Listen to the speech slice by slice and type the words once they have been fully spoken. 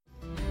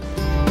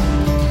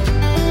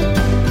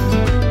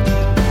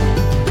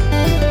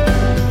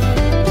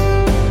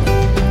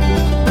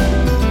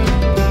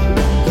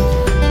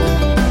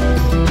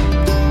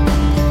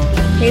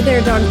Hey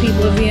there, dog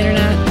people of the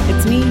internet.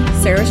 It's me,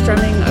 Sarah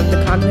Strumming of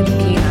The Cognitive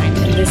Canine,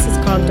 and this is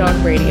Cog Dog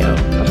Radio,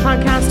 a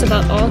podcast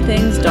about all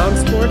things dog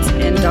sports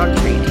and dog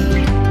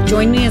training.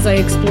 Join me as I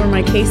explore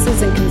my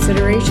cases and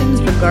considerations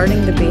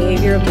regarding the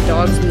behavior of the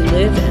dogs we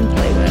live and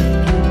play with.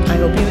 I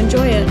hope you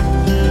enjoy it.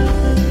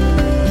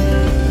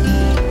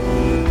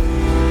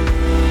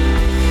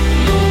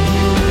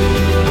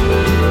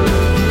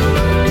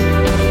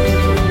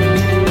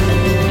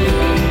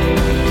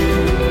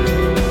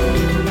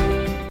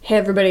 Hey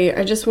everybody,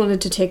 I just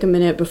wanted to take a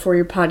minute before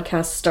your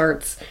podcast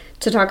starts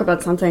to talk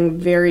about something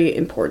very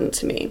important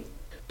to me.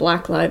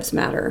 Black Lives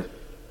Matter.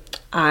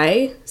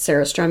 I,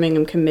 Sarah Strumming,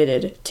 am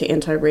committed to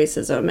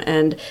anti-racism,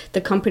 and the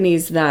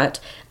companies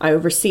that I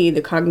oversee,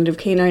 the Cognitive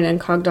Canine and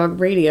Cog Dog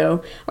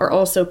Radio, are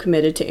also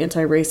committed to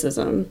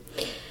anti-racism.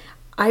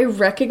 I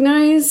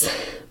recognize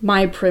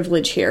my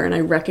privilege here, and I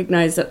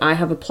recognize that I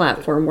have a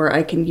platform where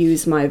I can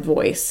use my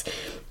voice,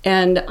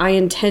 and I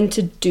intend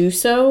to do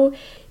so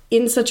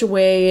in such a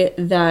way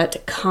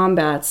that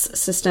combats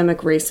systemic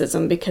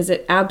racism, because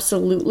it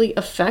absolutely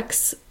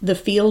affects the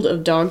field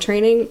of dog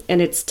training,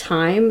 and it's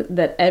time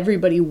that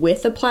everybody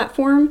with a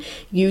platform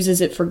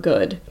uses it for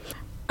good.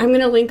 I'm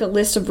going to link a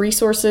list of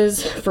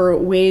resources for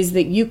ways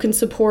that you can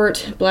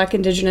support Black,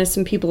 Indigenous,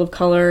 and people of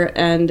color,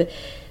 and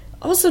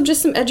also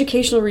just some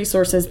educational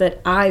resources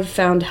that I've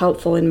found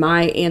helpful in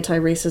my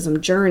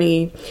anti-racism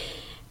journey.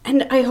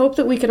 And I hope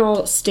that we can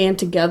all stand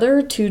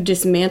together to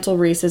dismantle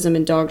racism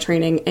in dog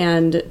training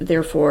and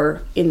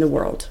therefore in the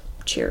world.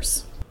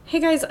 Cheers. Hey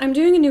guys, I'm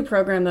doing a new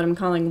program that I'm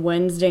calling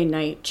Wednesday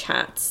Night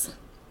Chats.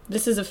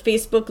 This is a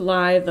Facebook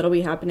Live that'll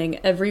be happening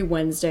every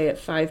Wednesday at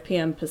 5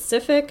 p.m.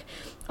 Pacific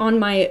on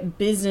my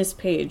business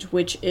page,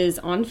 which is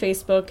on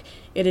Facebook.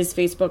 It is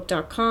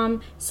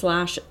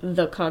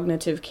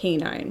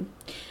facebook.com/thecognitive-canine.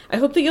 I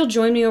hope that you'll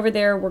join me over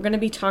there. We're going to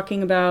be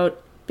talking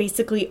about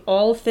basically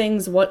all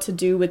things what to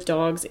do with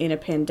dogs in a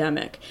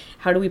pandemic.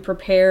 How do we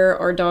prepare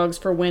our dogs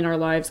for when our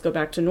lives go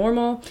back to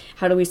normal?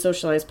 How do we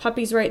socialize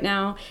puppies right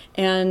now?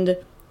 And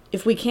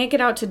if we can't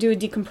get out to do a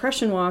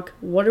decompression walk,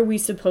 what are we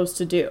supposed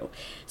to do?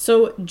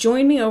 So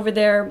join me over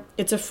there.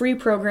 It's a free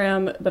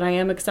program, but I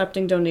am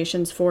accepting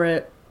donations for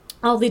it.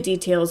 All the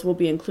details will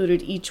be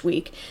included each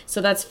week. So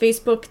that's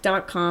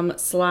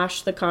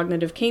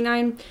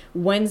facebook.com/thecognitive-canine,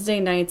 Wednesday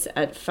nights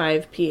at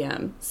 5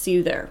 p.m. See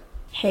you there.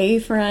 Hey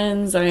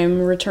friends,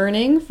 I'm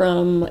returning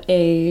from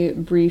a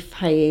brief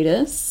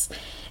hiatus,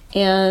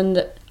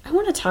 and I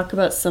want to talk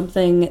about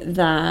something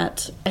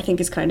that I think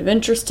is kind of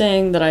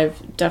interesting, that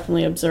I've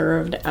definitely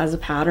observed as a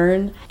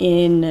pattern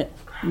in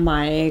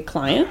my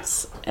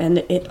clients, and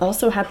it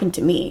also happened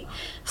to me.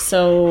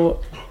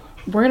 So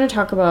we're going to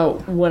talk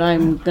about what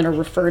I'm going to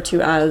refer to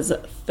as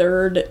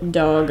third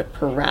dog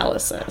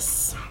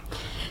paralysis.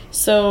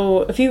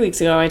 So a few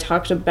weeks ago, I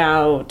talked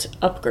about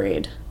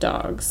upgrade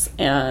dogs,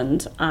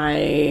 and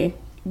I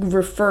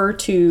refer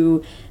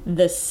to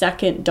the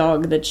second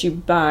dog that you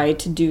buy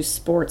to do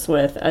sports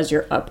with as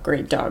your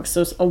upgrade dog.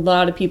 So a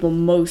lot of people,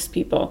 most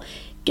people,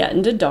 get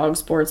into dog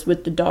sports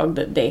with the dog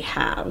that they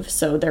have,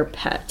 so their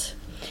pet.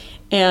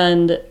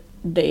 And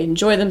they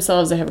enjoy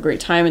themselves, they have a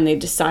great time, and they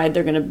decide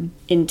they're going to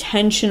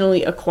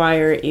intentionally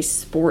acquire a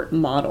sport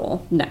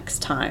model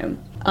next time.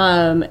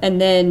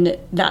 And then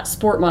that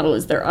sport model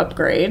is their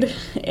upgrade,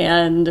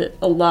 and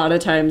a lot of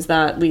times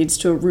that leads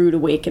to a rude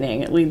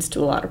awakening. It leads to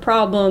a lot of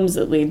problems.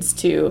 It leads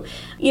to,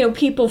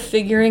 people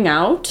figuring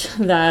out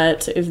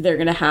that if they're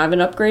going to have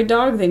an upgrade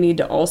dog, they need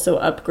to also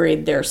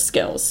upgrade their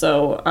skills.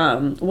 So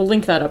we'll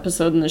link that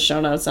episode in the show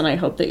notes, and I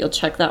hope that you'll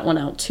check that one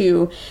out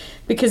too,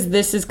 because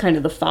this is kind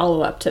of the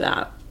follow-up to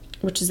that,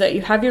 which is that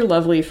you have your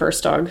lovely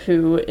first dog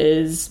who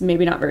is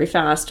maybe not very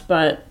fast,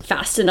 but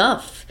fast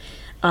enough.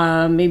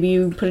 Maybe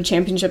you put a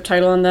championship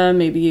title on them,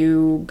 maybe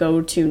you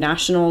go to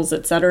nationals,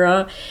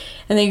 etc.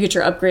 And then you get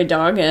your upgrade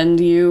dog and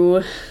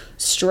you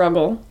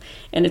struggle,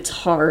 and it's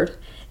hard,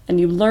 and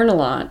you learn a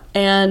lot.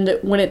 And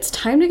when it's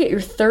time to get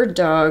your third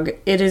dog,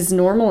 it is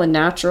normal and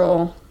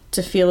natural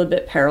to feel a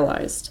bit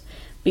paralyzed,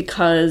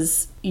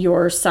 because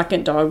your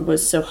second dog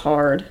was so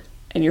hard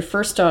and your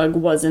first dog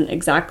wasn't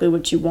exactly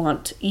what you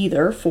want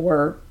either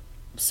for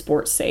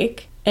sport's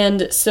sake.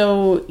 And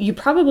so you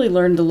probably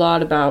learned a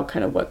lot about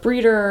kind of what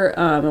breeder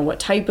and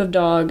what type of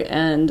dog.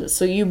 And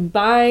so you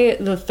buy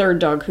the third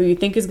dog who you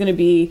think is going to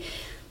be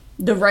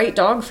the right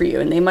dog for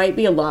you. And they might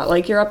be a lot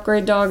like your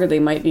upgrade dog, or they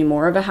might be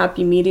more of a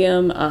happy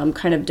medium,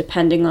 kind of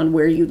depending on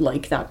where you'd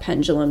like that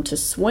pendulum to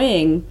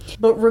swing.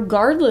 But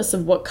regardless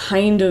of what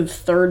kind of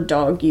third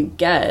dog you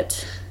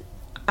get,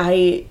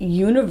 I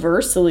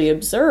universally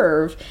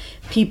observe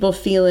people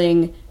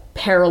feeling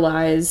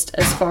paralyzed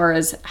as far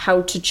as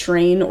how to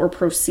train or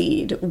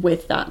proceed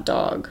with that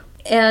dog.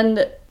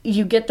 And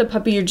you get the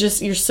puppy,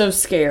 you're so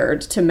scared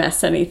to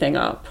mess anything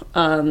up.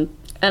 And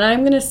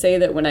I'm going to say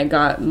that when I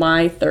got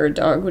my third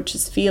dog, which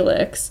is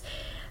Felix,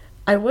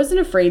 I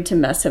wasn't afraid to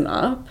mess him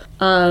up.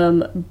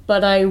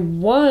 But I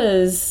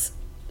was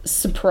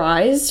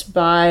surprised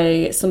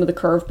by some of the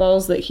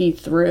curveballs that he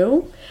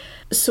threw.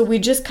 So we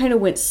just kind of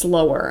went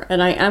slower.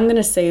 And I am going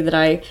to say that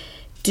I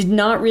did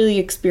not really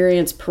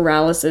experience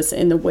paralysis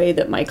in the way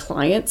that my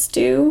clients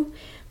do,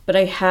 but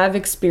I have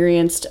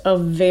experienced a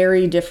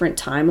very different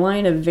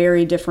timeline, a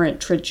very different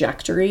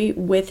trajectory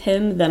with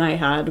him than I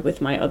had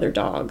with my other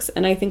dogs.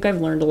 And I think I've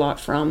learned a lot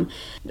from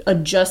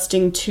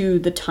adjusting to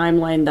the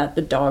timeline that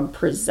the dog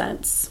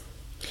presents.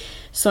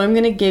 So I'm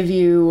going to give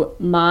you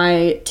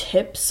my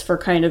tips for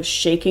kind of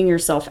shaking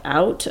yourself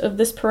out of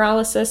this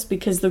paralysis,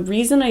 because the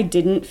reason I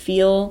didn't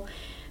feel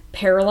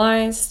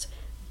paralyzed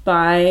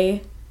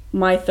by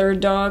my third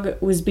dog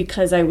was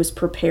because I was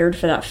prepared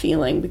for that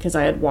feeling, because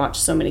I had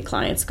watched so many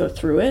clients go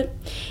through it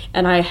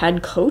and I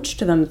had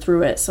coached them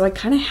through it. So I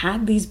kind of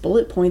had these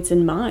bullet points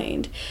in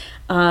mind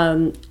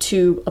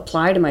to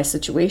apply to my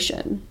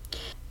situation.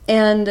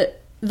 And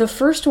the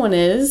first one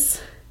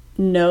is,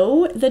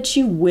 know that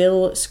you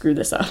will screw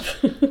this up.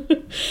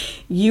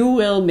 You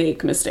will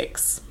make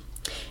mistakes.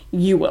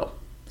 You will.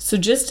 So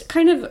just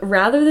kind of,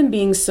 rather than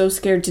being so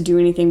scared to do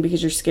anything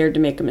because you're scared to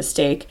make a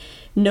mistake,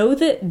 know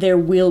that there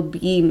will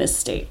be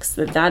mistakes,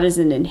 that is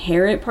an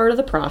inherent part of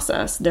the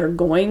process. They're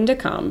going to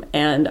come,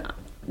 and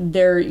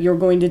you're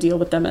going to deal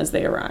with them as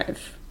they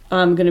arrive.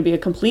 I'm going to be a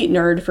complete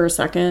nerd for a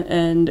second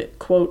and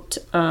quote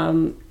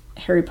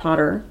Harry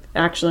Potter.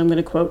 Actually, I'm going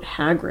to quote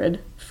Hagrid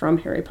from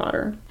Harry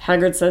Potter.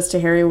 Hagrid says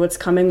to Harry, "What's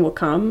coming will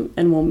come,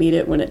 and we'll meet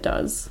it when it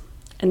does."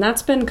 And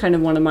that's been kind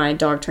of one of my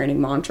dog training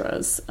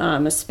mantras,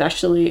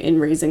 especially in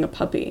raising a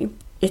puppy.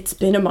 It's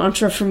been a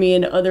mantra for me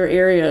in other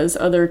areas,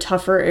 other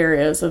tougher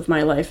areas of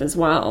my life as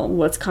well.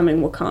 What's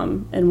coming will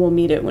come, and we'll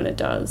meet it when it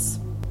does.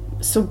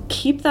 So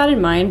keep that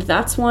in mind.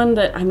 That's one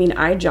that,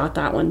 I jot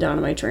that one down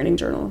in my training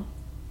journal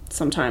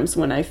sometimes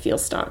when I feel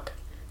stuck.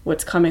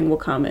 What's coming will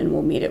come, and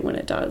we'll meet it when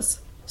it does.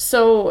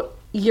 So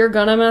you're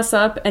gonna mess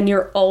up, and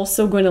you're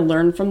also going to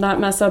learn from that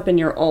mess up, and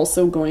you're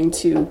also going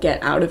to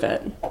get out of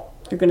it.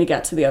 You're going to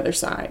get to the other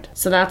side.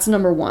 So that's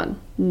number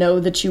one. Know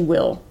that you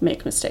will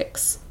make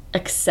mistakes.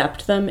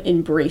 Accept them,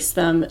 embrace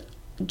them,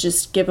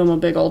 just give them a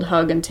big old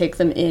hug and take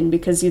them in,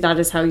 because that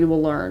is how you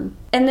will learn.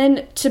 And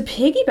then to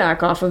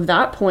piggyback off of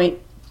that point,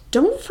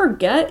 don't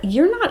forget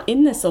you're not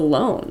in this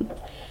alone.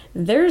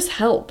 There's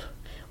help.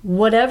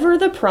 Whatever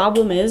the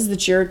problem is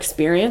that you're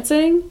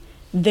experiencing,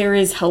 there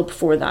is help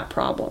for that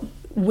problem.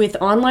 With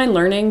online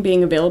learning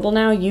being available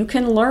now, you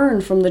can learn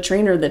from the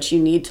trainer that you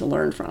need to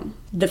learn from.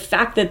 The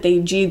fact that they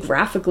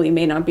geographically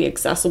may not be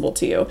accessible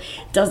to you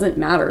doesn't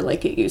matter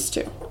like it used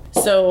to.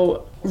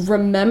 So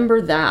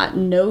remember that.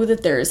 Know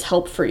that there is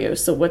help for you.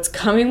 So what's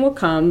coming will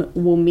come.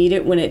 We'll meet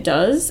it when it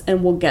does,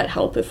 and we'll get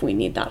help if we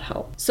need that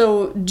help.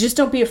 So just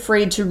don't be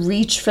afraid to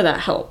reach for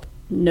that help.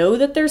 Know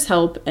that there's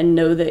help, and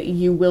know that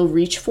you will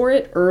reach for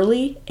it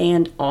early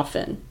and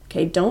often.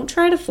 Okay, don't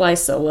try to fly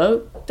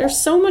solo. There's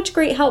so much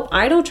great help.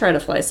 I don't try to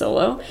fly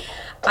solo.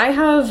 I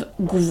have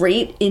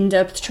great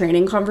in-depth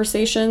training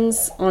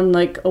conversations on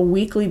like a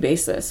weekly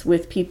basis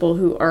with people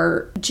who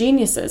are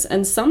geniuses.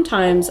 And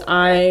sometimes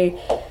I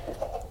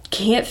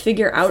can't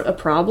figure out a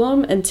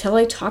problem until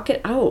I talk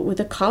it out with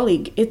a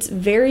colleague. It's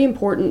very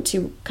important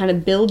to kind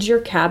of build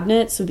your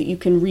cabinet so that you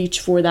can reach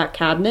for that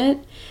cabinet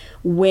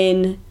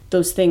when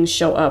those things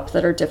show up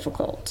that are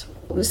difficult.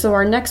 So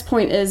our next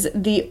point is,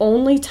 the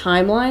only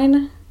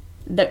timeline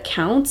that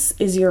counts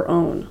is your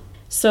own.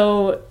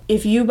 So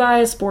if you buy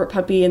a sport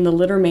puppy and the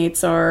litter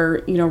mates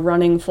are,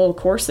 running full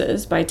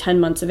courses by 10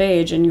 months of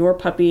age, and your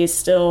puppy is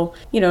still,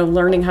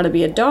 learning how to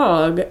be a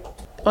dog,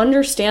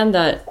 understand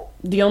that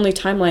the only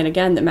timeline,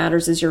 again, that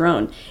matters is your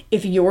own.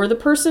 If you're the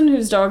person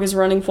whose dog is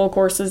running full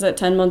courses at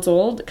 10 months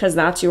old, because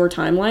that's your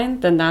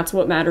timeline, then that's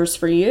what matters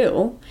for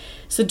you.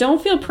 So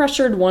don't feel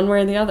pressured one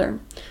way or the other.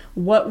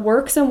 What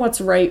works and what's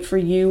right for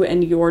you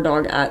and your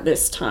dog at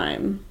this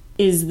time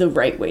is the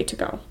right way to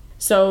go.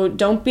 So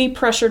don't be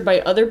pressured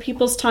by other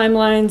people's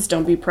timelines.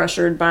 Don't be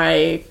pressured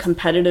by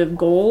competitive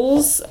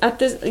goals at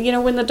this,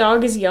 when the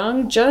dog is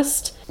young.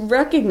 Just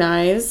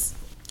recognize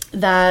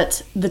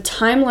that the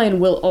timeline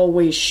will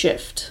always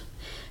shift.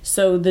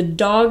 So the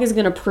dog is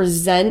going to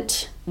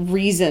present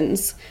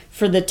reasons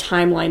for the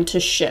timeline to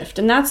shift.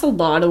 And that's a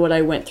lot of what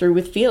I went through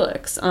with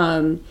Felix.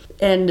 And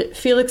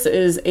Felix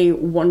is a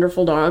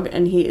wonderful dog,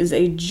 and he is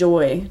a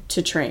joy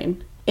to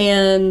train.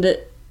 And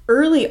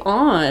early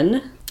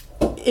on,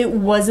 it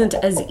wasn't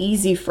as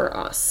easy for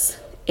us.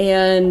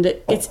 And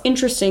it's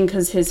interesting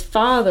because his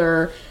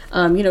father,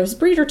 his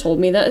breeder told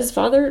me that his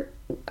father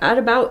at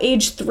about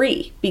age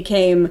 3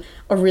 became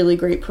a really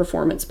great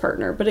performance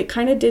partner, but it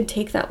kind of did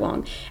take that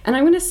long. And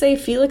I'm going to say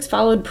Felix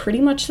followed pretty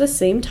much the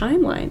same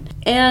timeline.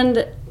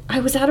 And I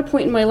was at a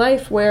point in my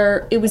life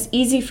where it was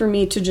easy for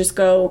me to just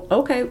go,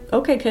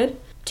 okay, kid,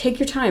 take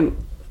your time.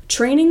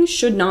 Training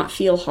should not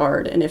feel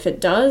hard. And if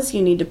it does,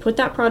 you need to put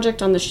that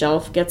project on the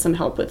shelf, get some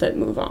help with it,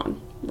 move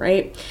on.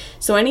 Right?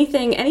 So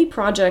any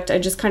project, I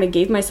just kind of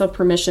gave myself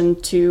permission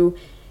to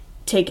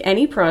take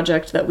any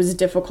project that was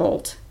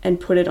difficult and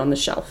put it on the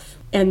shelf.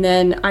 And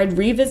then I'd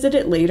revisit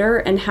it later,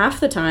 and half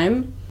the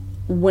time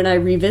when I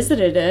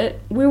revisited it,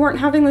 we weren't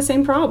having the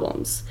same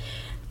problems.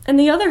 And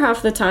the other half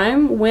of the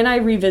time, when I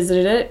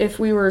revisited it, if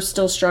we were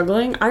still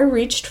struggling, I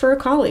reached for a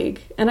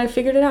colleague and I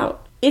figured it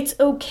out. it's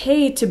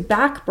okay to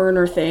back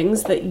burner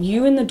things that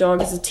you and the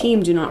dog as a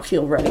team do not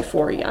feel ready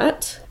for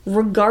yet,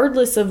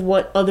 regardless of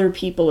what other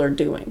people are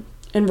doing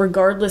and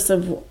regardless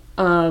of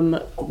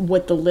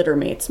what the litter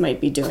mates might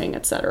be doing,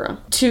 etc.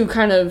 To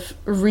kind of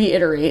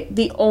reiterate,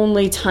 the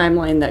only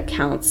timeline that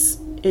counts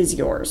is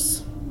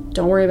yours.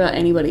 Don't worry about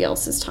anybody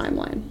else's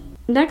timeline.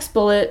 Next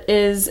bullet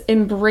is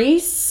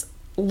embrace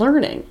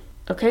learning.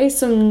 Okay,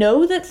 so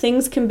know that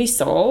things can be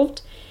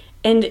solved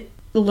and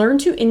learn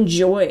to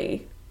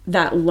enjoy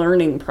that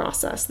learning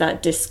process,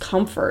 that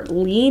discomfort.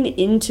 Lean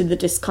into the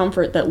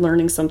discomfort that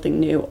learning something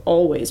new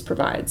always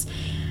provides.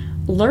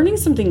 Learning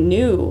something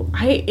new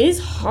is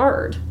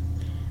hard.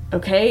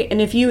 Okay,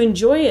 and if you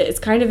enjoy it, it's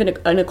kind of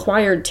an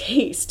acquired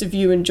taste if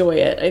you enjoy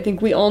it. I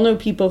think we all know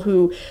people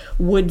who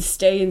would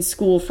stay in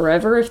school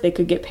forever if they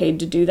could get paid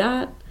to do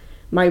that.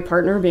 My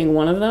partner being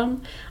one of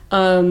them.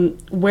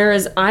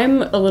 Whereas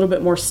I'm a little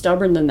bit more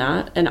stubborn than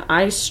that, and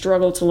I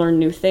struggle to learn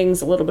new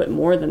things a little bit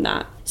more than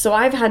that. So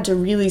I've had to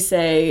really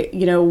say,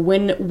 you know,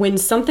 when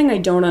something I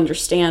don't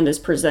understand is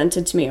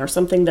presented to me or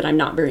something that I'm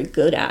not very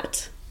good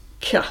at,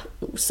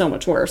 so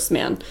much worse,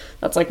 man.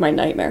 That's like my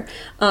nightmare.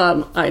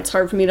 It's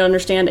hard for me to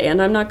understand and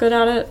I'm not good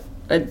at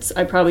it.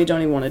 I probably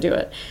don't even want to do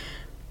it.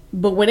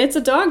 But when it's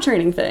a dog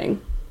training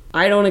thing,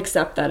 I don't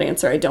accept that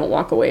answer. I don't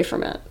walk away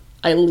from it.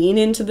 I lean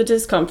into the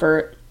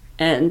discomfort,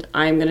 and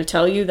I'm going to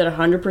tell you that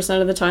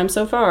 100% of the time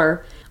so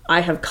far,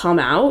 I have come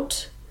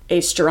out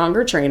a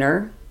stronger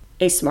trainer,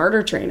 a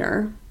smarter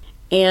trainer,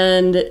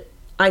 and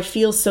I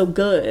feel so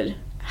good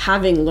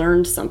having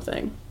learned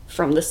something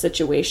from the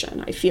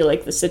situation. I feel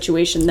like the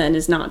situation then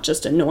is not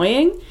just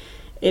annoying,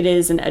 it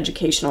is an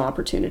educational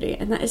opportunity.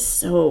 And that is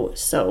so,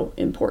 so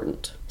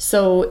important.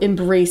 So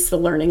embrace the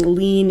learning,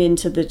 lean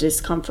into the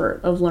discomfort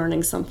of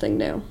learning something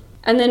new.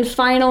 And then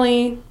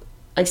finally,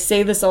 I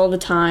say this all the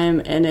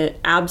time and it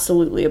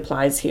absolutely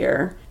applies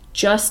here,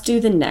 just do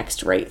the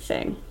next right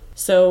thing.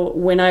 So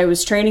when I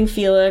was training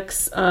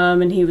Felix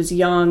and he was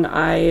young,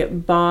 I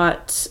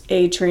bought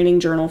a training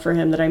journal for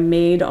him that I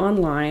made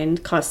online,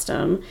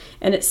 custom,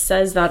 and it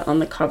says that on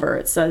the cover.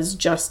 It says,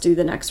 just do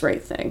the next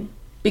right thing.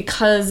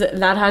 Because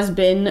that has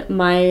been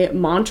my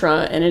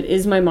mantra, and it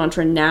is my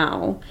mantra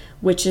now,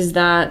 which is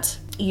that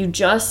you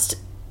just,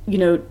 you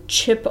know,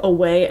 chip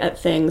away at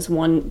things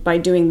one by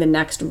doing the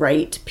next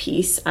right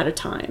piece at a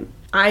time.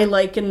 I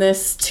liken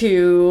this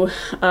to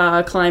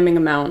climbing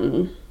a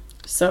mountain.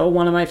 So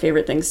one of my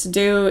favorite things to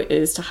do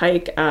is to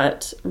hike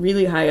at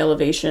really high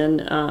elevation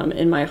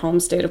in my home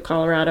state of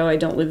Colorado. I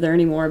don't live there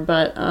anymore,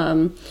 but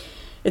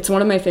it's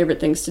one of my favorite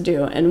things to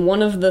do. And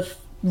one of the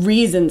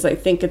reasons I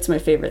think it's my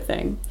favorite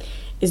thing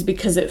is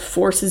because it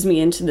forces me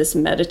into this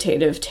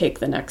meditative take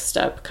the next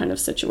step kind of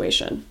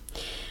situation.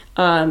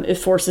 It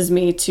forces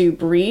me to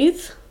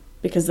breathe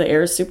because the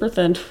air is super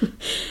thin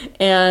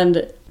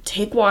and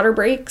take water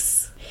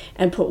breaks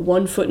and put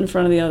one foot in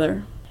front of the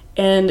other.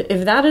 And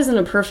if that isn't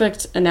a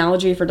perfect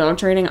analogy for dog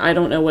training, I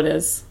don't know what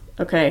is.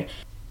 Okay,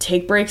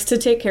 take breaks to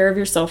take care of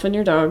yourself and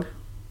your dog,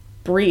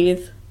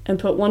 breathe, and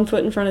put one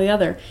foot in front of the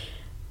other.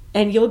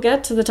 And you'll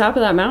get to the top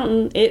of that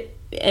mountain.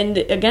 And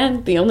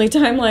again, the only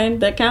timeline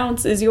that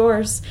counts is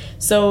yours.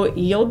 So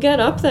you'll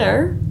get up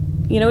there.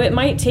 You know, it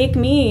might take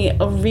me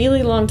a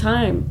really long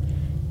time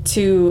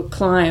to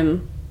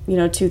climb,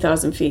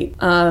 2,000 feet.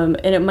 And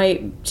it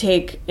might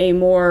take a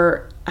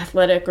more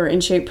athletic or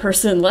in shape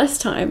person less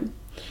time.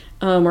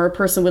 Or a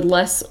person with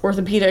less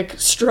orthopedic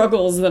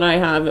struggles than I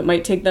have. It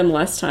might take them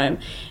less time.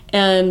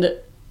 And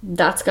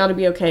that's got to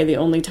be okay. The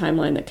only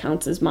timeline that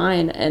counts is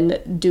mine.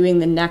 And doing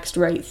the next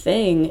right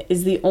thing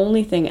is the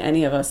only thing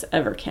any of us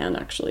ever can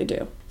actually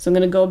do. So I'm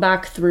going to go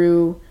back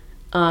through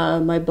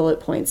my bullet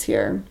points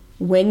here.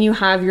 When you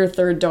have your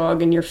third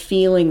dog and you're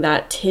feeling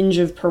that tinge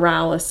of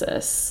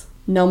paralysis,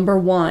 number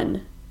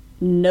one,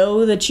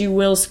 know that you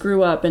will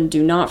screw up and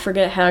do not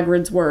forget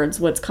Hagrid's words.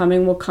 What's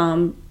coming will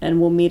come and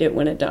we'll meet it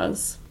when it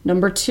does.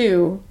 Number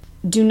two,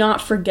 do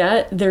not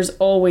forget there's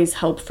always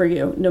help for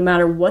you. No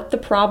matter what the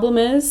problem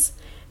is,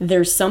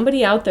 there's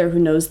somebody out there who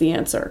knows the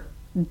answer.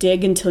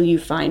 Dig until you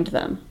find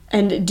them.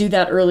 And do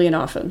that early and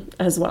often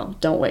as well.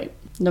 Don't wait.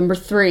 Number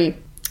three,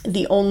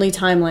 the only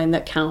timeline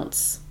that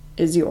counts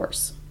is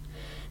yours.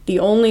 The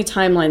only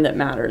timeline that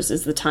matters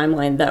is the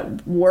timeline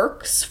that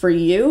works for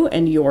you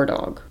and your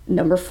dog.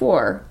 Number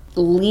four,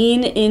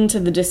 lean into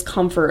the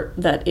discomfort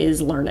that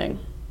is learning.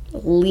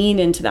 Lean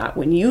into that.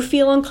 When you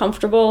feel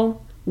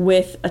uncomfortable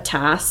with a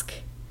task,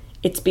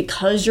 it's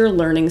because you're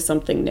learning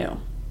something new.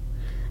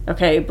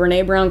 Okay,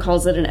 Brene Brown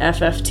calls it an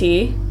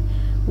FFT,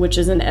 which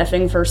is an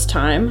effing first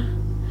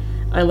time.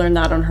 I learned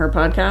that on her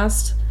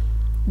podcast.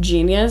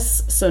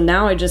 Genius. So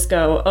now I just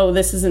go, oh,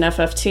 this is an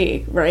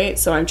FFT, right?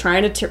 So I'm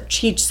trying to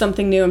teach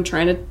something new. I'm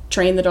trying to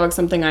train the dog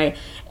something I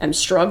am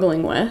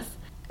struggling with.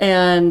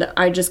 And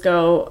I just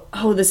go,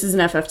 oh, this is an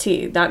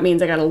FFT. That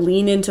means I got to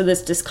lean into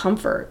this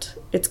discomfort.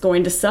 It's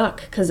going to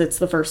suck because it's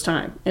the first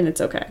time and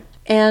it's okay.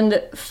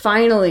 And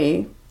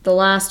finally, the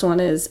last one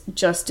is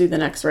just do the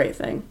next right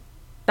thing.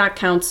 That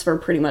counts for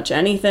pretty much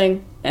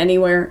anything,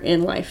 anywhere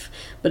in life.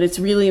 But it's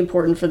really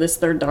important for this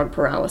third dog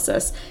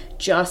paralysis.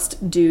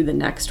 Just do the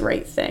next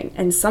right thing.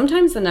 And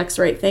sometimes the next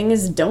right thing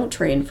is don't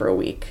train for a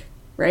week,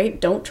 right?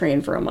 Don't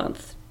train for a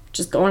month.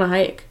 Just go on a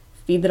hike,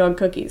 feed the dog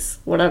cookies,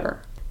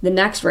 whatever. The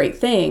next right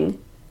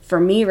thing for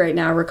me right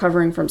now,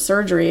 recovering from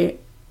surgery,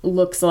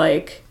 looks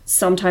like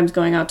sometimes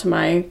going out to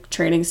my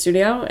training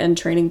studio and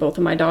training both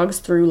of my dogs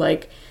through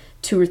like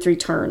 2 or 3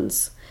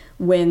 turns,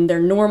 when their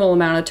normal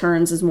amount of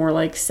turns is more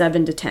like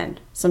 7 to 10.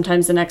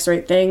 Sometimes the next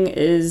right thing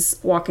is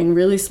walking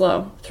really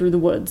slow through the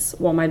woods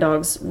while my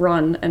dogs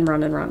run and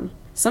run and run.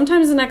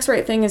 Sometimes the next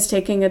right thing is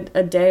taking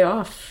a day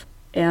off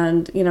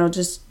and, you know,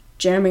 just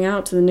jamming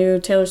out to the new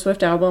Taylor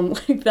Swift album.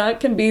 Like, that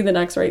can be the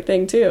next right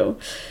thing too.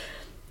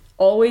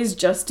 Always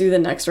just do the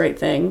next right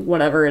thing,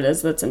 whatever it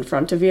is that's in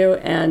front of you,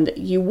 and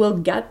you will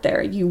get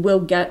there. You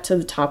will get to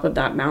the top of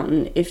that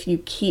mountain if you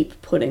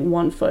keep putting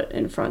one foot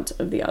in front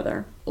of the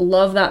other.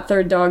 Love that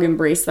third dog,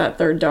 embrace that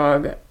third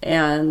dog,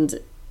 and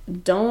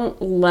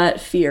don't let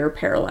fear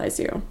paralyze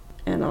you.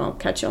 And I'll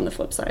catch you on the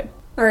flip side.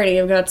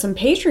 Alrighty, I've got some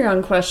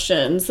Patreon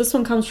questions. This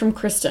one comes from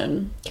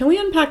Kristen. Can we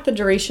unpack the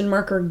duration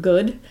marker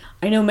good?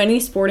 I know many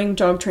sporting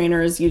dog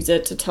trainers use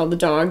it to tell the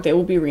dog they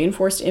will be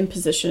reinforced in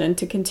position and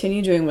to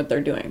continue doing what they're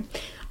doing.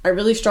 I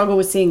really struggle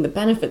with seeing the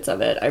benefits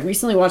of it. I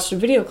recently watched a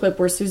video clip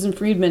where Susan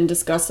Friedman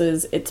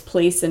discusses its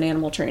place in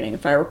animal training.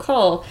 If I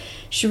recall,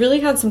 she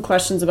really had some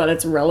questions about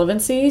its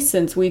relevancy,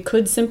 since we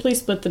could simply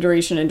split the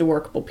duration into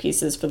workable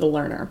pieces for the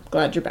learner.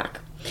 Glad you're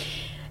back.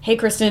 Hey,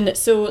 Kristen.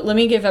 So let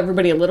me give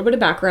everybody a little bit of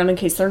background in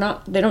case they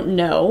don't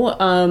know.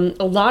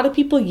 A lot of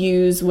people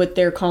use what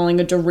they're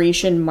calling a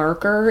duration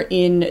marker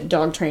in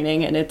dog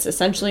training, and it's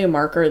essentially a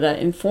marker that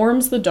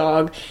informs the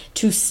dog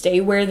to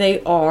stay where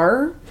they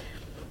are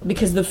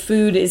because the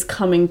food is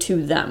coming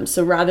to them.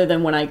 So rather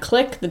than when I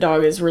click, the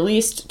dog is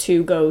released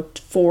to go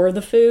for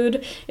the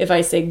food. If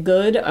I say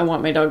good, I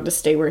want my dog to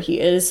stay where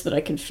he is so that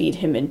I can feed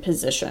him in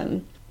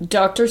position.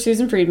 Dr.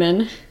 Susan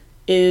Friedman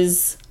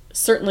is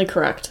certainly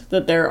correct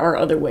that there are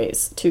other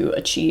ways to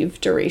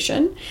achieve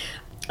duration.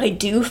 I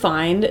do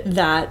find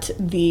that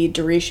the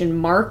duration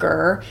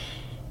marker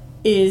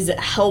is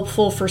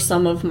helpful for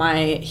some of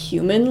my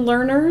human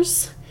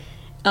learners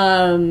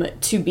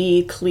to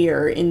be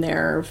clear in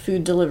their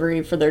food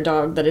delivery for their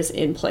dog that is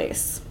in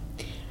place.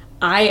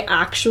 I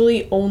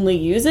actually only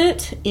use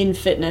it in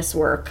fitness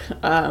work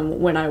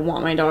when I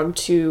want my dog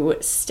to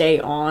stay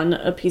on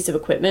a piece of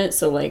equipment.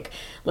 So like,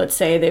 let's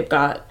say they've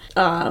got,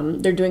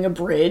 they're doing a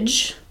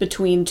bridge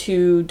between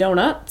 2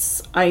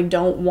 donuts. I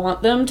don't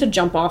want them to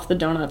jump off the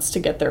donuts to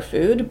get their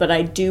food, but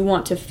I do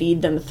want to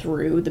feed them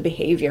through the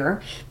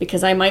behavior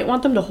because I might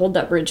want them to hold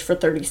that bridge for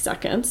 30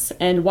 seconds.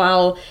 And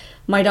while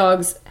my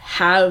dogs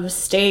have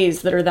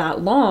stays that are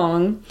that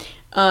long,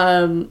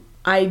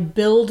 I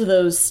build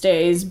those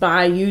stays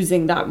by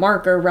using that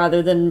marker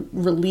rather than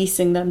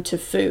releasing them to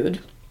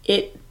food.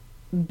 It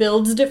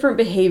builds different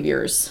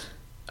behaviors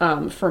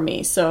for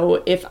me.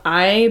 So if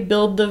I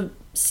build the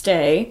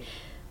stay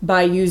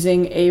by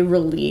using a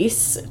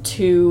release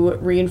to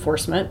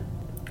reinforcement,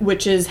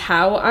 which is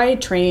how I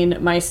train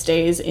my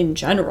stays in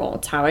general.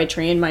 It's how I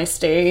train my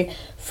stay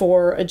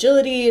for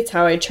agility. It's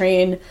how I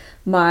train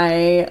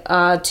my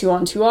 2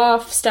 on 2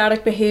 off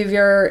static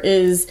behavior.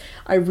 Is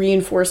I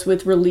reinforce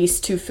with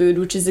release to food,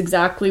 which is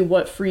exactly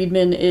what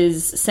Friedman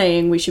is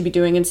saying we should be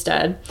doing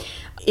instead.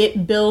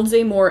 It builds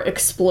a more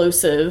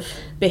explosive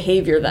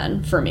behavior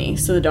then for me.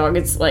 So the dog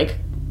is like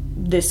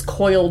this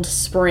coiled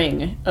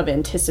spring of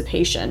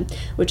anticipation,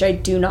 which I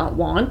do not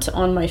want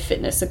on my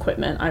fitness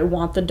equipment. I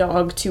want the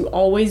dog to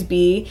always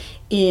be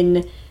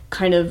in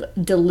kind of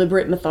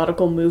deliberate,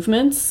 methodical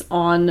movements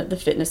on the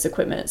fitness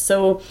equipment.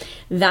 So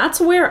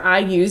that's where I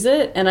use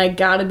it. And I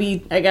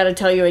gotta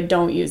tell you, I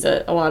don't use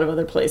it a lot of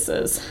other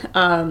places.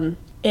 And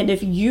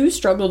if you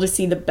struggle to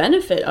see the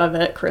benefit of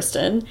it,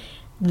 Kristen,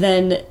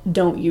 then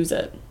don't use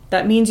it.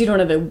 That means you don't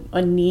have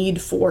a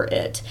need for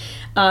it.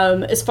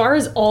 As far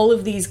as all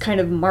of these kind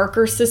of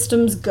marker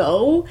systems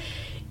go,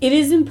 it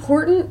is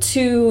important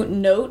to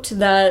note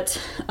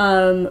that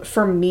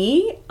for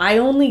me, I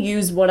only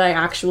use what I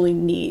actually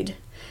need.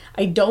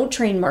 I don't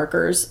train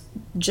markers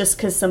just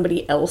because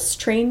somebody else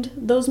trained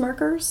those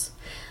markers.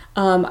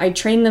 I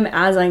train them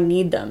as I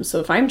need them.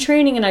 So if I'm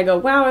training and I go,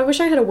 wow, I wish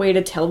I had a way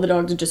to tell the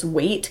dog to just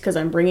wait because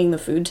I'm bringing the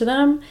food to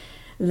them,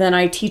 then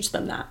I teach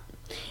them that.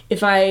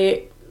 If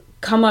I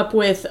come up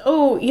with,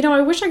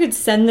 I wish I could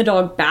send the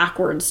dog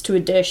backwards to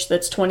a dish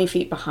that's 20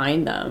 feet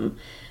behind them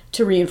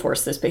to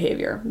reinforce this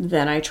behavior,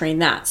 then I train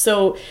that.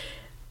 So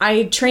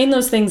I train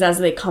those things as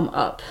they come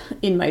up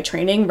in my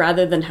training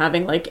rather than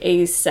having like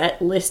a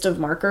set list of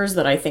markers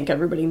that I think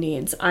everybody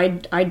needs. I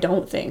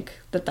don't think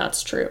that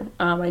that's true.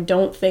 I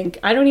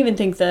don't even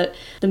think that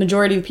the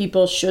majority of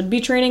people should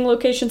be training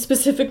location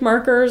specific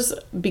markers,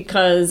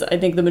 because I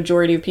think the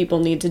majority of people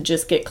need to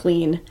just get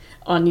clean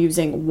on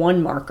using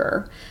one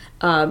marker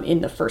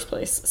in the first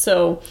place.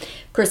 So,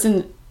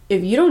 Kristen,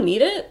 if you don't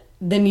need it,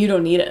 then you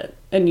don't need it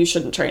and you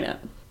shouldn't train it.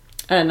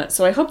 And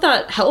so I hope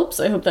that helps.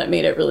 I hope that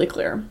made it really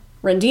clear.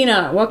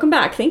 Rendina, welcome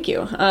back. Thank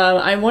you.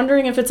 I'm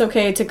wondering if it's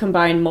okay to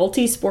combine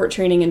multi-sport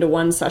training into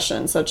one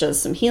session, such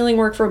as some heeling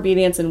work for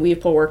obedience and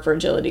weave pull work for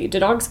agility. Do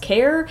dogs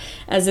care,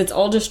 as it's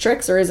all just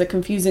tricks, or is it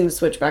confusing to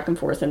switch back and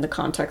forth in the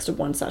context of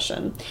one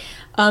session?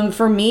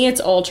 For me, it's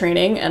all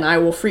training, and I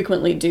will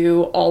frequently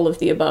do all of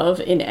the above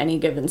in any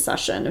given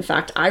session. In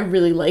fact, I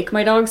really like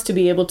my dogs to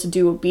be able to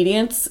do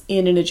obedience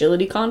in an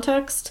agility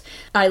context.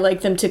 I like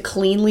them to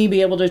cleanly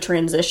be able to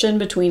transition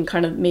between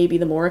kind of maybe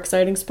the more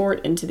exciting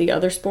sport into the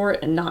other sport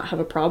and not have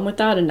a problem with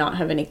that and not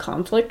have any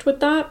conflict with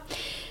that.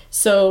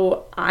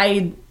 So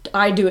I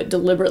do it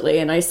deliberately,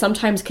 and I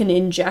sometimes can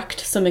inject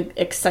some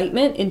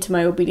excitement into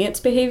my obedience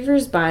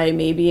behaviors by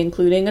maybe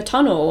including a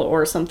tunnel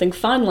or something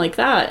fun like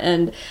that.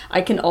 And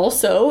I can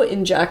also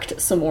inject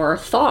some more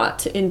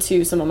thought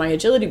into some of my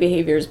agility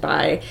behaviors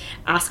by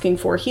asking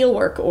for heel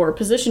work or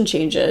position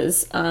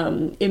changes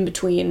in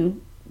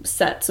between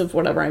sets of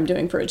whatever I'm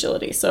doing for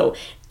agility. So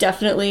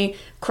definitely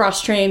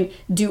cross train,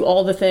 do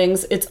all the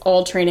things. It's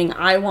all training.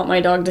 I want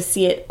my dog to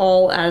see it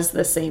all as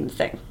the same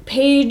thing.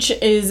 Paige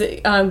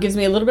gives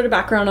me a little bit of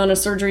background on a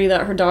surgery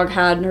that her dog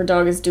had, and her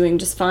dog is doing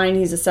just fine.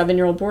 He's a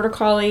 7-year-old border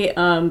collie,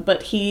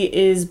 but he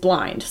is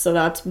blind. So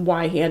that's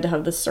why he had to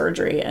have the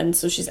surgery. And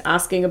so she's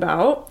asking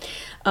about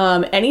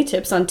any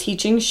tips on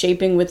teaching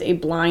shaping with a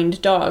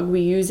blind dog.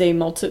 We use a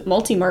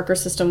multi-marker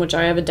system, which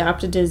I have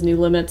adapted to his new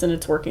limits, and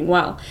it's working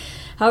well.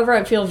 However,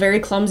 I feel very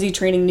clumsy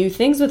training new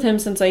things with him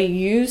since I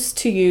used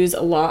to use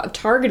a lot of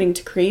targeting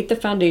to create the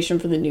foundation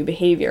for the new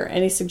behavior.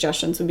 Any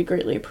suggestions would be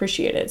greatly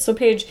appreciated. So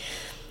Paige,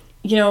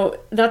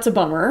 that's a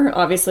bummer.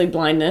 Obviously,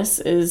 blindness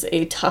is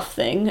a tough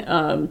thing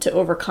to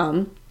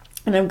overcome.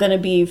 And I'm going to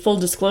be full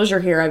disclosure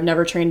here. I've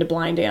never trained a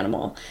blind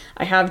animal.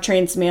 I have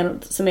trained some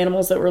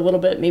animals that were a little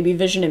bit maybe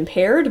vision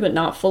impaired, but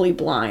not fully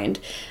blind.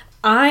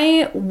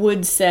 I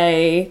would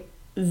say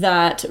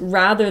that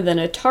rather than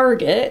a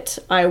target,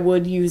 I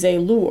would use a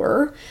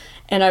lure,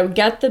 and I would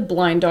get the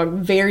blind dog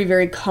very,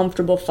 very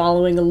comfortable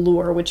following a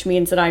lure, which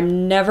means that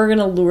I'm never going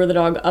to lure the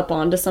dog up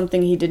onto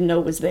something he didn't know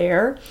was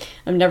there.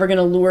 I'm never going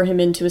to lure him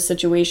into a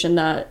situation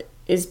that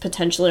is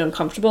potentially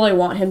uncomfortable. I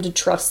want him to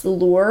trust the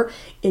lure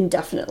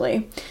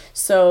indefinitely.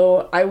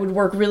 So I would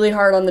work really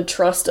hard on the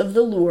trust of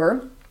the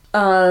lure.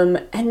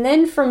 And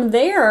then from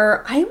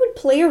there, I would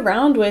play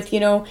around with,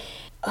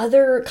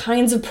 other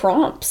kinds of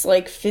prompts,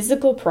 like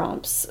physical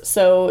prompts.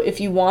 So if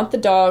you want the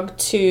dog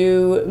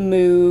to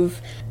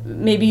move,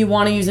 maybe you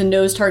want to use a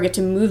nose target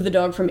to move the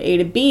dog from A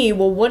to B.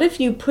 Well, what if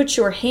you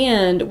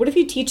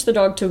teach the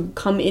dog to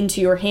come into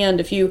your hand?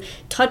 If you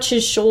touch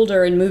his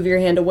shoulder and move your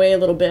hand away a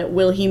little bit,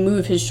 will he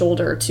move his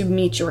shoulder to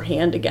meet your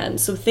hand again?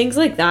 So things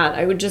like that.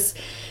 I would just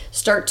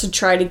start to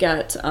try to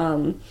get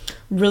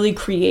really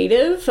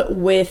creative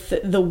with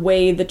the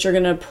way that you're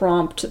going to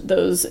prompt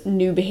those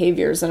new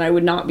behaviors. And I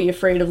would not be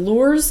afraid of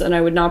lures, and I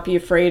would not be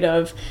afraid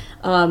of,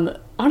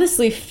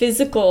 honestly,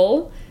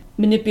 physical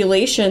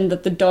manipulation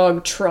that the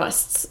dog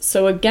trusts.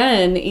 So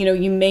again,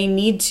 you may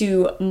need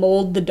to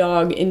mold the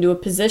dog into a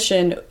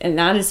position, and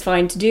that is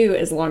fine to do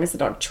as long as the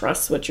dog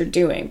trusts what you're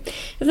doing.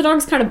 If the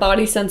dog's kind of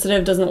body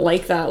sensitive, doesn't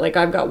like that, like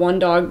I've got one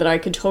dog that I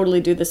could totally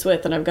do this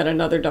with, and I've got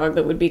another dog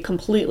that would be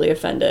completely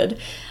offended,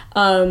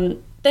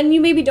 then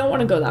you maybe don't want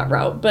to go that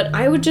route. But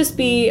I would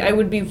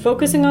be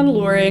focusing on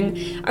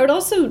luring. I would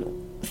also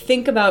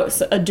think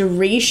about a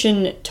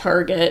duration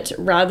target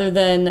rather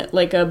than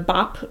like a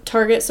bop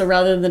target. So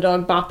rather than the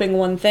dog bopping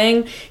one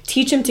thing,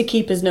 teach him to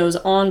keep his nose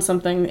on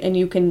something, and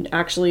you can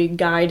actually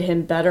guide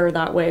him better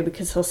that way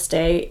because he'll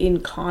stay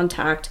in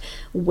contact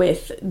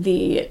with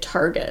the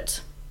target.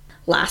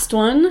 Last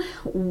one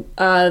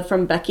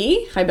from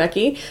Becky. Hi,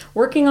 Becky.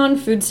 Working on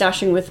food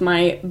stashing with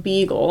my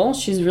beagle.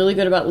 She's really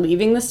good about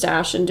leaving the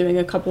stash and doing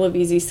a couple of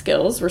easy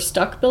skills. We're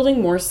stuck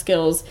building more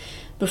skills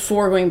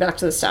before going back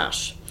to the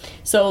stash.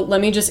 So let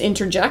me just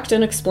interject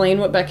and explain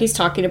what Becky's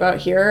talking about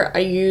here. I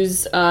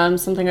use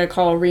something I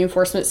call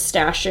reinforcement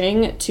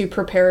stashing to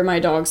prepare my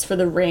dogs for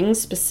the ring,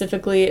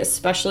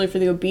 especially for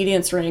the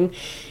obedience ring.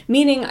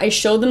 Meaning I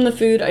show them the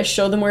food, I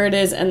show them where it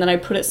is, and then I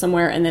put it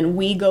somewhere, and then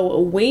we go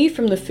away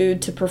from the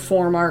food to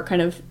perform our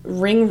kind of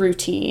ring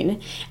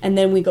routine, and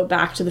then we go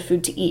back to the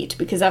food to eat,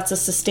 because that's a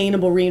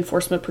sustainable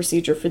reinforcement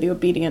procedure for the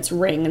obedience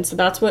ring. And so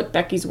that's what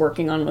Becky's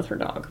working on with her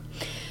dog.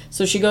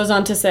 So she goes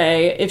on to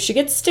say, if she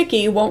gets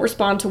sticky, won't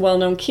respond to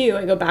well-known cue,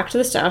 I go back to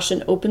the stash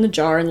and open the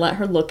jar and let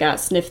her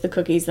sniff the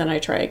cookies, then I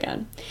try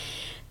again.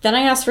 Then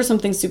I ask for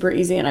something super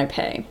easy and I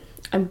pay.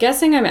 I'm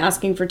guessing I'm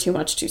asking for too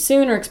much too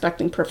soon or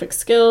expecting perfect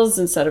skills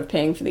instead of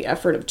paying for the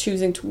effort of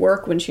choosing to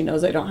work when she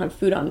knows I don't have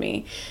food on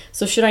me.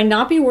 So should I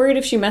not be worried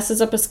if she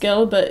messes up a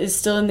skill but is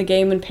still in the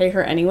game and pay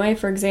her anyway?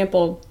 For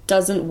example,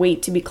 doesn't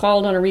wait to be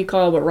called on a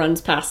recall but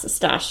runs past the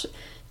stash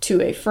to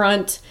a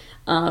front.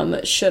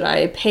 Should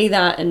I pay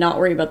that and not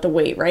worry about the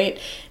wait, right?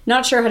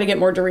 Not sure how to get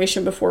more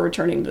duration before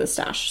returning to the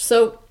stash.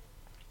 So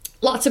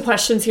Lots of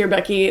questions here,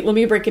 Becky. Let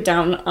me break it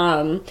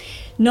down.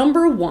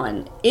 Number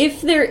one,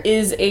 if there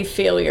is a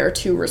failure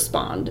to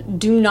respond,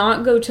 do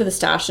not go to the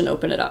stash and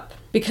open it up.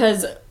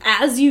 Because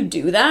as you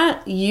do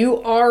that,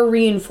 you are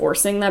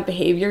reinforcing that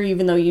behavior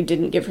even though you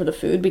didn't give her the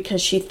food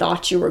because she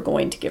thought you were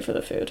going to give her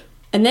the food.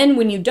 And then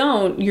when you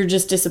don't, you're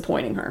just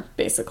disappointing her,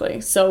 basically.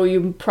 So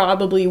you're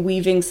probably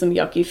weaving some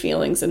yucky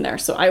feelings in there.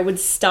 So I would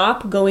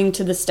stop going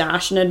to the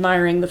stash and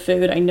admiring the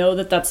food. I know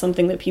that that's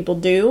something that people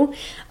do.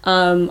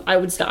 I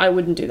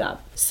wouldn't do that.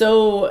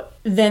 So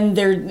then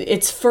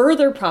it's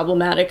further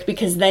problematic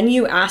because then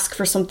you ask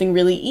for something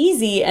really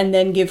easy and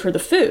then give her the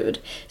food.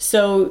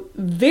 So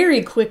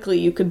very quickly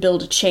you could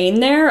build a chain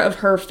there of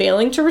her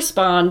failing to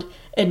respond,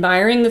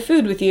 admiring the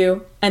food with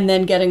you, and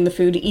then getting the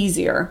food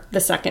easier the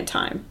second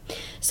time.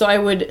 So I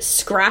would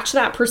scratch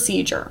that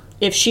procedure.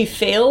 If she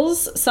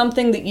fails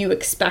something that you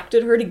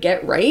expected her to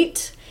get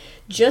right,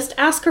 just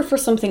ask her for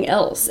something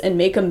else and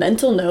make a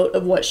mental note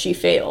of what she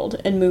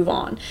failed and move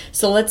on.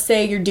 So let's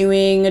say you're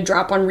doing a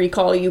drop on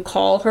recall. You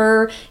call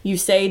her, you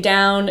say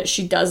down,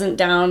 she doesn't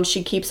down,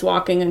 she keeps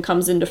walking and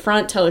comes into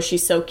front, tell her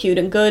she's so cute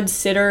and good,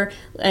 sit her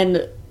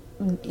and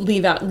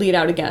lead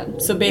out again.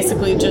 So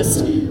basically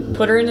just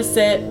put her in a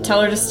sit,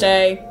 tell her to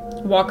stay,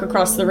 walk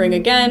across the ring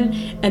again,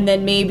 and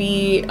then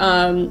maybe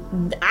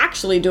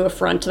actually do a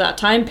front that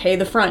time, pay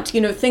the front,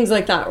 things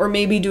like that. Or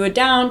maybe do it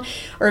down,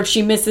 or if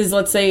she misses,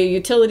 let's say, a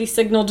utility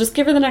signal, just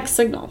give her the next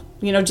signal.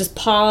 Just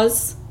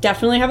pause,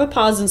 definitely have a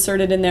pause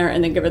inserted in there,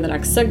 and then give her the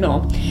next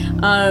signal.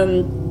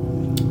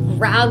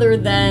 Rather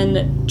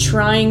than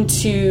trying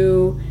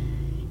to,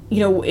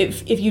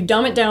 if you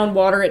dumb it down,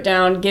 water it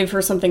down, give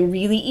her something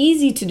really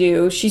easy to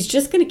do, she's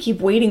just going to keep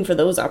waiting for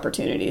those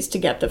opportunities to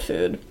get the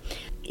food.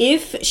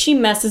 If she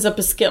messes up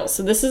a skill,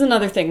 so this is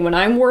another thing, when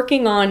I'm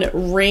working on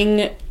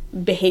ring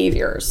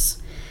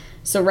behaviors,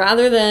 so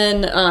rather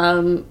than,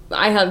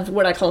 I have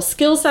what I call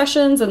skill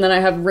sessions, and then I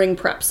have ring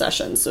prep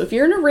sessions. So if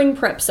you're in a ring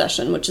prep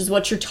session, which is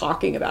what you're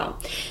talking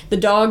about, you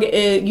and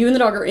the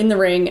dog are in the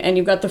ring, and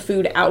you've got the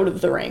food out of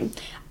the ring.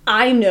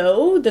 I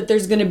know that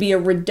there's going to be a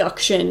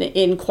reduction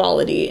in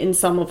quality in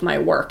some of my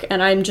work,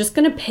 and I'm just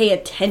going to pay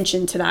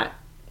attention to that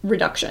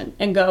reduction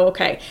and go,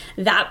 okay,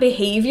 that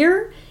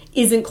behavior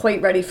isn't quite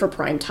ready for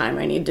prime time.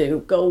 I need to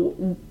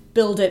go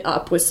build it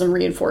up with some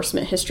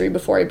reinforcement history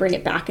before I bring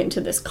it back into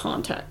this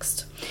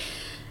context.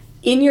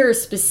 In your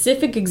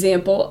specific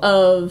example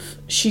of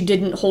she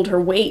didn't hold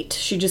her weight,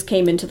 she just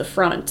came into the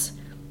front,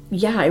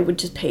 yeah, I would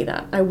just pay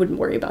that. I wouldn't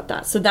worry about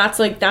that. So that's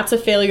a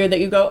failure that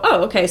you go,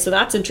 oh, okay, so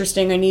that's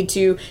interesting. I need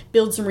to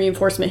build some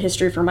reinforcement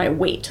history for my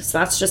weight. So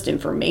that's just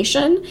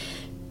information.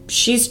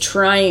 She's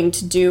trying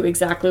to do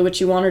exactly what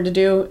you want her to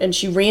do, and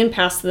she ran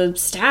past the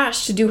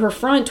stash to do her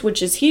front,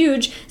 which is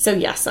huge. So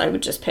yes, I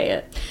would just pay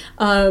it.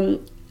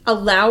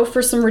 Allow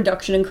for some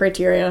reduction in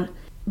criteria,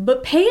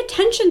 but pay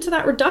attention to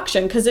that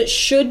reduction because it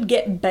should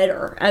get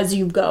better as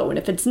you go. And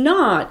if it's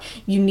not,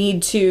 you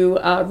need to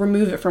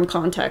remove it from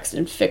context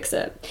and fix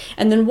it.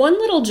 And then one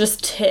little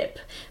just tip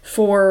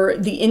for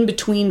the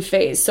in-between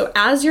phase. So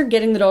as you're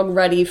getting the dog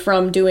ready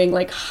from doing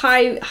like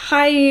high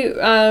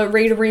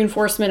rate of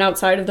reinforcement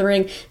outside of the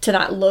ring to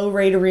that low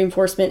rate of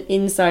reinforcement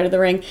inside of the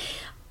ring,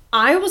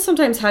 I will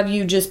sometimes have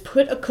you just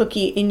put a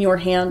cookie in your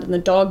hand and the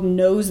dog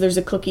knows there's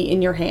a cookie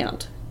in your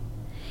hand,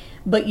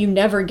 but you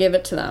never give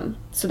it to them.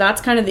 So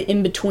that's kind of the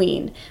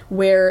in-between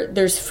where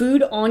there's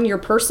food on your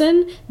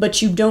person,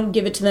 but you don't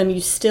give it to them. You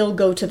still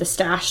go to the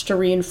stash to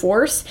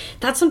reinforce.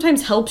 That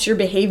sometimes helps your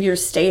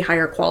behaviors stay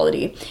higher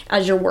quality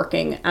as you're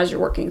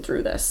working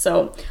through this.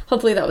 So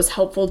hopefully that was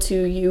helpful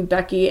to you,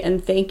 Becky,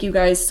 and thank you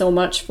guys so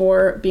much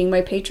for being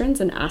my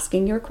patrons and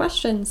asking your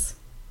questions.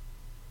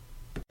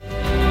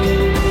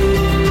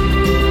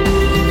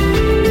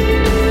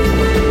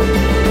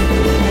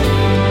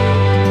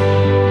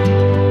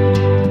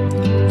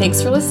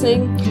 Thanks for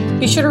listening.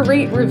 Be sure to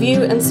rate,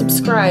 review, and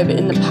subscribe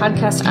in the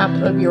podcast app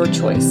of your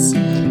choice.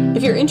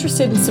 If you're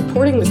interested in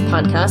supporting this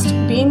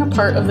podcast, being a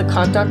part of the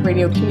CogDog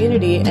Radio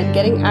community, and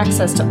getting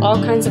access to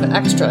all kinds of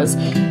extras,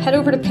 head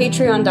over to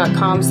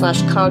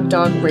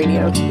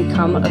patreon.com/CogDogRadio to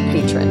become a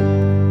patron.